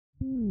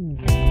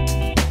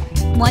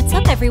What's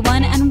up,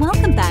 everyone, and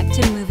welcome back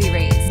to Movie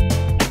Raised.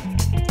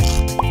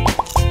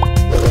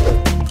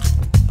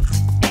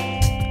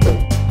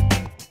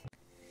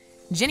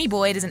 Jenny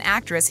Boyd is an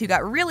actress who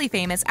got really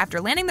famous after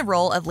landing the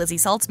role of Lizzie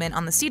Saltzman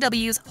on the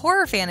CW's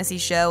horror fantasy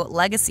show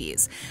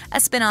Legacies, a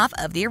spin-off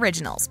of the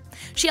originals.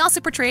 She also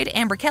portrayed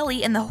Amber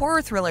Kelly in the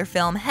horror thriller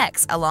film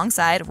Hex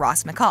alongside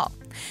Ross McCall.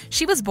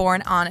 She was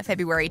born on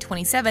February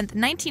 27,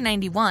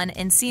 1991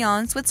 in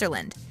Sion,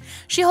 Switzerland.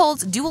 She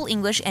holds dual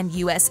English and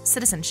U.S.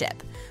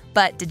 citizenship.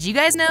 But did you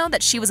guys know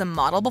that she was a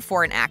model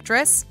before an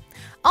actress?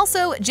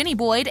 Also, Jenny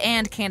Boyd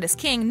and Candace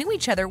King knew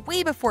each other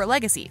way before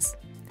Legacies.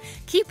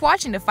 Keep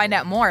watching to find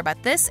out more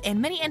about this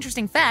and many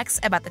interesting facts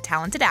about the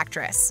talented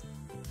actress.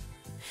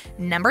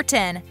 Number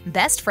 10.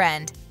 Best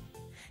Friend.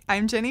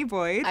 I'm Jenny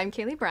Boyd. I'm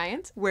Kaylee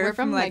Bryant. We're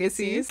from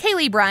Legacies.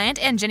 Kaylee Bryant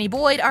and Jenny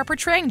Boyd are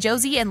portraying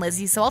Josie and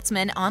Lizzie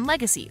Saltzman on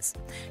Legacies.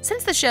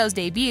 Since the show's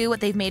debut,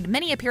 they've made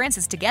many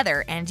appearances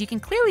together, and you can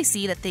clearly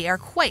see that they are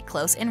quite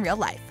close in real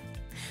life.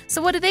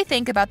 So what do they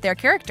think about their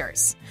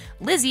characters?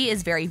 Lizzie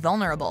is very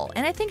vulnerable,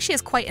 and I think she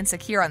is quite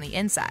insecure on the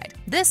inside.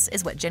 This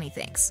is what Jenny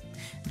thinks.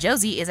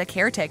 Josie is a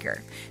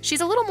caretaker.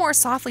 She's a little more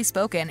softly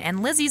spoken,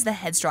 and Lizzie's the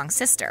headstrong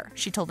sister,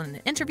 she told in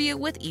an interview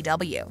with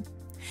EW.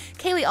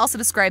 Kaylee also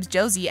describes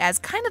Josie as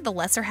kind of the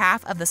lesser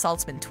half of the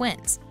Saltzman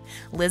twins.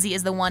 Lizzie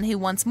is the one who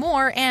wants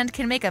more and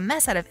can make a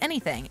mess out of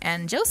anything,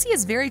 and Josie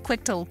is very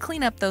quick to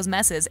clean up those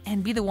messes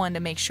and be the one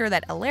to make sure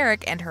that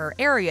Alaric and her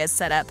area is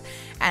set up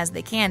as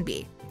they can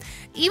be.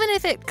 Even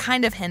if it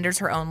kind of hinders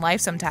her own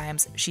life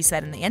sometimes, she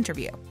said in the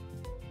interview.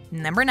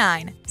 Number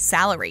 9.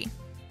 Salary.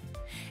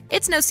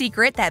 It's no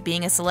secret that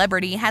being a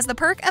celebrity has the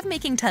perk of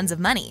making tons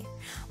of money.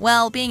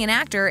 Well, being an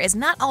actor is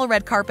not all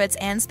red carpets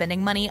and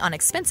spending money on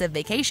expensive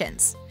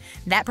vacations.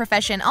 That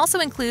profession also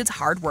includes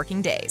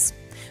hard-working days.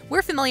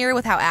 We're familiar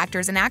with how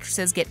actors and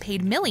actresses get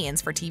paid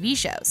millions for TV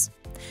shows.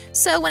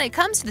 So when it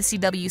comes to the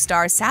CW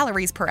stars'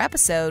 salaries per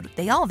episode,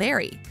 they all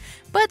vary.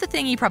 But the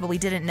thing you probably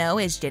didn't know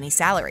is Jenny's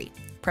salary.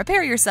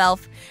 Prepare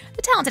yourself.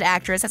 The talented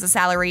actress has a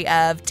salary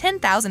of $10,000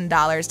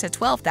 to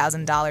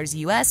 $12,000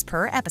 US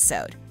per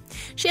episode.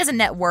 She has a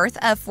net worth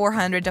of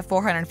 $400,000 to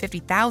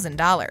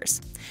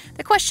 $450,000.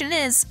 The question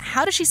is,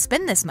 how does she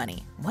spend this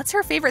money? What's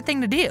her favorite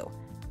thing to do?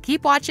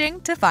 Keep watching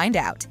to find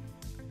out.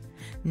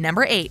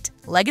 Number 8.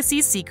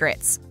 Legacies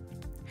Secrets.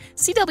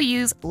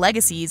 CW's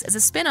Legacies is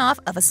a spin-off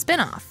of a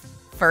spin-off.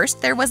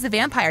 First, there was the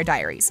Vampire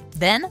Diaries.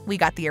 Then, we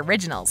got the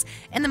originals.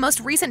 And the most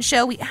recent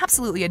show we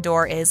absolutely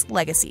adore is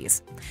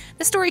Legacies.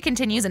 The story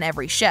continues in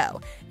every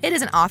show. It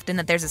isn't often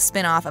that there's a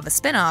spin-off of a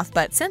spin-off,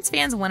 but since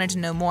fans wanted to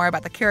know more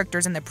about the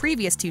characters in the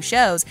previous two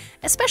shows,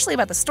 especially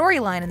about the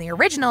storyline in the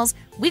originals,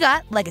 we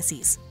got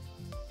Legacies.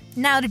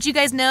 Now, did you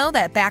guys know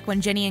that back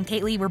when Jenny and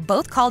Kaylee were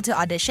both called to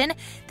audition,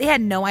 they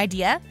had no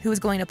idea who was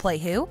going to play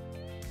who?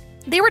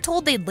 They were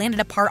told they'd landed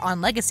a part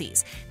on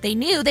Legacies. They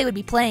knew they would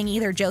be playing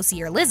either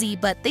Josie or Lizzie,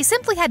 but they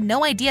simply had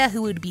no idea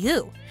who would be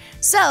who.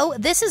 So,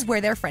 this is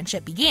where their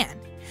friendship began.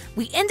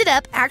 We ended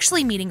up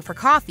actually meeting for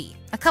coffee,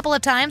 a couple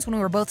of times when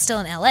we were both still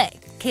in LA,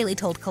 Kaylee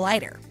told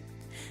Collider.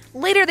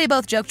 Later, they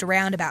both joked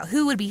around about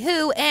who would be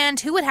who and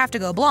who would have to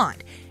go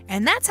blonde,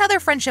 and that's how their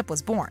friendship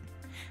was born.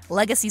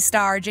 Legacy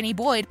star Jenny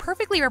Boyd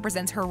perfectly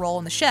represents her role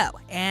in the show,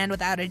 and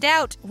without a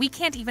doubt, we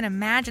can't even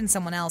imagine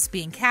someone else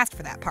being cast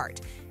for that part.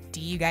 Do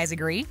you guys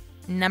agree?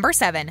 Number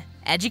 7.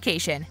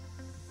 Education.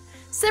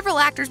 Several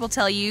actors will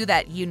tell you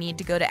that you need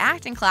to go to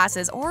acting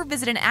classes or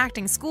visit an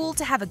acting school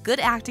to have a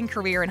good acting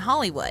career in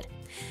Hollywood.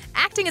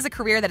 Acting is a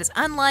career that is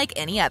unlike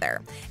any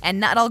other, and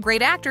not all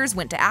great actors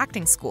went to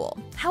acting school.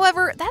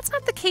 However, that's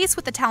not the case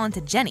with the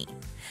talented Jenny.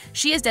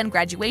 She has done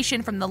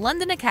graduation from the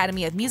London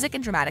Academy of Music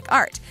and Dramatic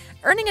Art,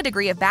 earning a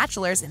degree of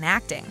bachelor's in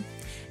acting.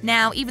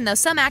 Now, even though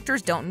some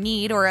actors don't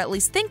need, or at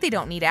least think they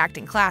don't need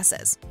acting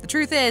classes, the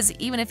truth is,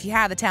 even if you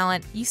have the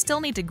talent, you still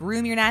need to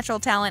groom your natural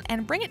talent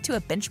and bring it to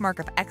a benchmark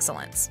of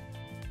excellence.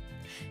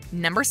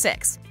 Number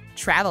 6.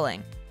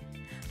 Traveling.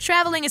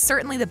 Traveling is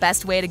certainly the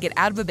best way to get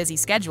out of a busy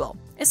schedule,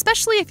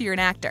 especially if you're an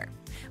actor.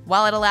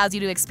 While it allows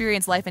you to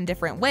experience life in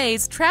different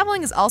ways,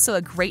 traveling is also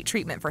a great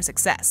treatment for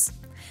success.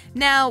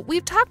 Now,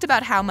 we've talked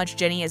about how much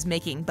Jenny is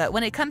making, but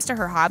when it comes to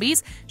her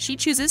hobbies, she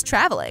chooses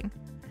traveling.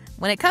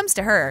 When it comes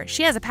to her,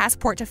 she has a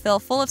passport to fill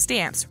full of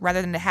stamps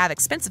rather than to have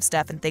expensive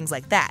stuff and things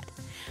like that.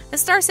 The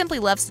star simply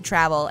loves to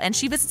travel, and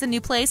she visits a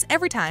new place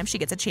every time she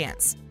gets a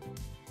chance.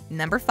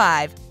 Number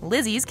 5.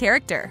 Lizzie's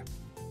character.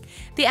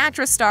 The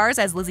actress stars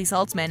as Lizzie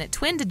Saltzman,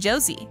 twin to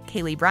Josie,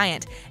 Kaylee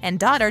Bryant, and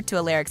daughter to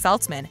Alaric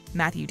Saltzman,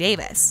 Matthew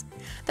Davis,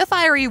 the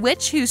fiery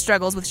witch who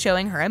struggles with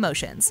showing her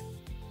emotions.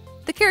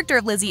 The character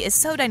of Lizzie is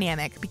so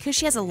dynamic because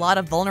she has a lot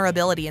of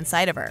vulnerability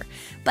inside of her,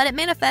 but it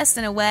manifests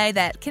in a way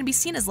that can be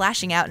seen as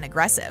lashing out and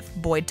aggressive,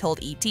 Boyd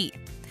told E.T.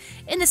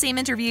 In the same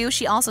interview,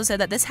 she also said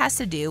that this has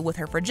to do with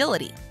her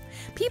fragility.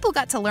 People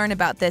got to learn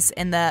about this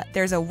in the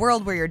There's a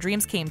World Where Your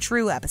Dreams Came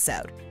True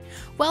episode.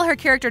 While her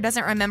character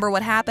doesn't remember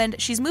what happened,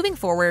 she's moving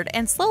forward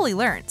and slowly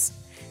learns.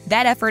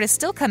 That effort is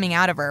still coming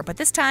out of her, but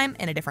this time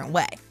in a different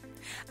way.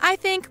 I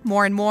think,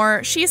 more and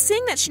more, she is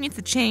seeing that she needs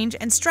to change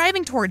and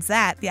striving towards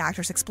that, the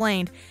actress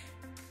explained.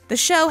 The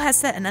show has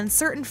set an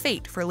uncertain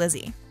fate for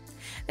Lizzie.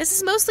 This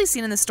is mostly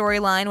seen in the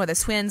storyline where the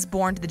twins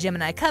born to the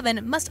Gemini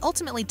Coven must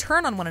ultimately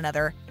turn on one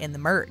another in the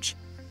merge.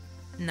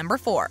 Number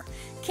 4.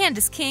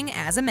 Candace King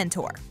as a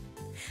mentor.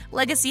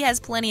 Legacy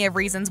has plenty of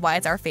reasons why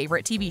it's our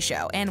favorite TV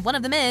show, and one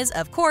of them is,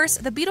 of course,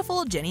 the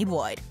beautiful Jenny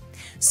Boyd.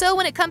 So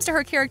when it comes to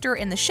her character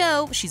in the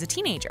show, she's a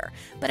teenager,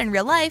 but in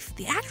real life,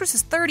 the actress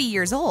is 30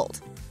 years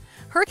old.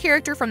 Her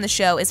character from the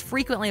show is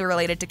frequently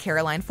related to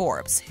Caroline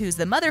Forbes, who's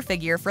the mother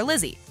figure for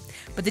Lizzie.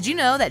 But did you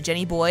know that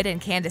Jenny Boyd and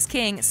Candace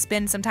King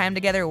spent some time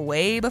together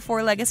way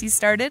before Legacies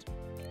started?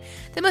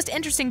 The most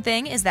interesting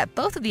thing is that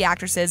both of the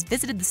actresses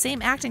visited the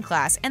same acting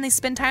class and they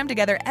spend time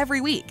together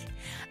every week.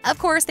 Of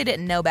course, they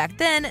didn't know back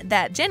then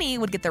that Jenny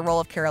would get the role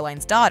of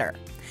Caroline's daughter.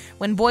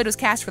 When Boyd was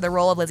cast for the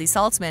role of Lizzie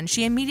Saltzman,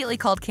 she immediately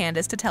called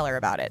Candace to tell her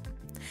about it.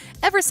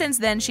 Ever since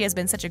then, she has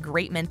been such a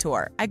great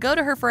mentor. I go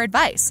to her for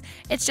advice.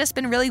 It's just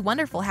been really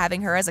wonderful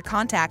having her as a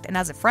contact and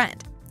as a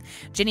friend.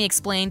 Jenny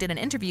explained in an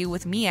interview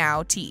with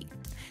Meow T.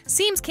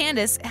 Seems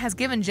Candace has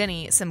given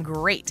Jenny some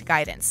great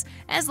guidance,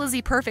 as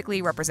Lizzie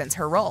perfectly represents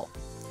her role.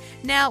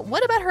 Now,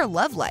 what about her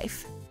love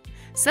life?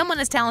 Someone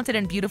as talented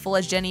and beautiful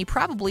as Jenny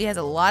probably has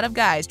a lot of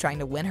guys trying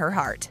to win her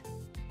heart.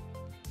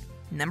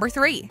 Number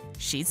 3.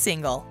 She's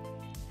single.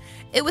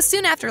 It was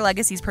soon after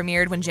Legacies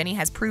premiered when Jenny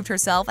has proved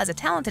herself as a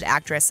talented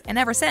actress, and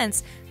ever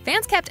since,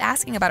 fans kept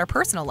asking about her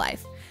personal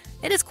life.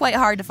 It is quite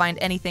hard to find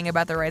anything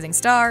about the rising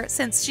star,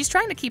 since she's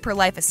trying to keep her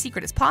life as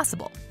secret as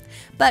possible.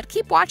 But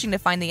keep watching to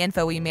find the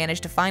info we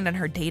managed to find on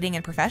her dating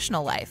and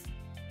professional life.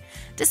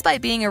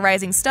 Despite being a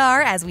rising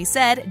star, as we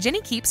said,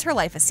 Jenny keeps her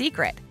life a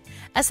secret.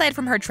 Aside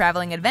from her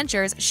traveling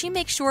adventures, she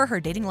makes sure her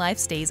dating life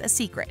stays a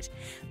secret.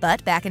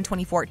 But back in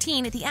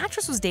 2014, the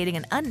actress was dating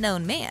an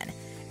unknown man.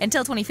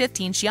 Until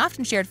 2015, she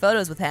often shared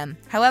photos with him.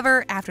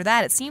 However, after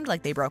that, it seemed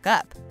like they broke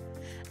up.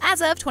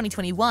 As of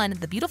 2021,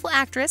 the beautiful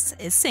actress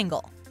is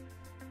single.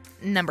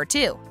 Number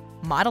 2.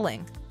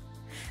 Modeling.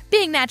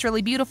 Being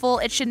naturally beautiful,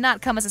 it should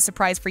not come as a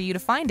surprise for you to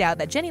find out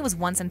that Jenny was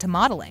once into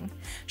modeling.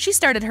 She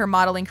started her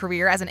modeling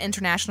career as an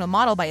international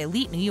model by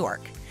Elite New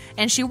York,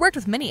 and she worked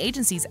with many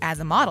agencies as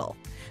a model.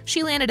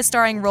 She landed a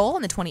starring role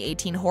in the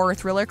 2018 horror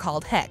thriller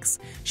called Hex.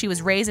 She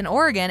was raised in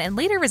Oregon and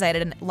later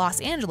resided in Los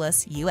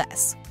Angeles,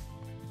 US.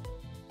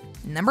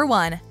 Number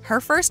 1. Her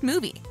first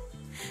movie.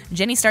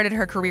 Jenny started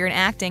her career in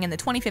acting in the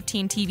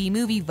 2015 TV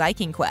movie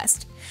Viking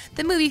Quest.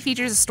 The movie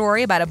features a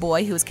story about a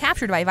boy who is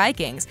captured by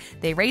Vikings.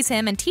 They raise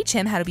him and teach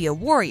him how to be a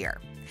warrior.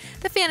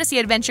 The fantasy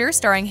adventure,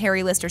 starring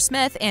Harry Lister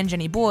Smith and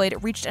Jenny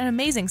Boyd, reached an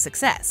amazing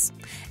success.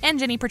 And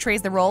Jenny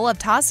portrays the role of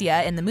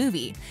Tasia in the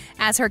movie,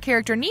 as her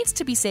character needs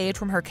to be saved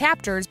from her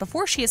captors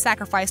before she is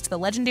sacrificed to the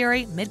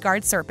legendary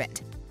Midgard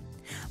serpent.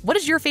 What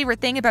is your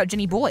favorite thing about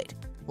Jenny Boyd?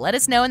 Let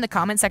us know in the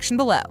comment section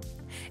below.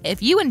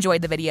 If you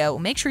enjoyed the video,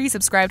 make sure you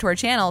subscribe to our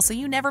channel so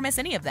you never miss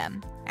any of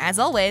them. As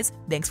always,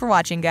 thanks for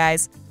watching,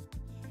 guys.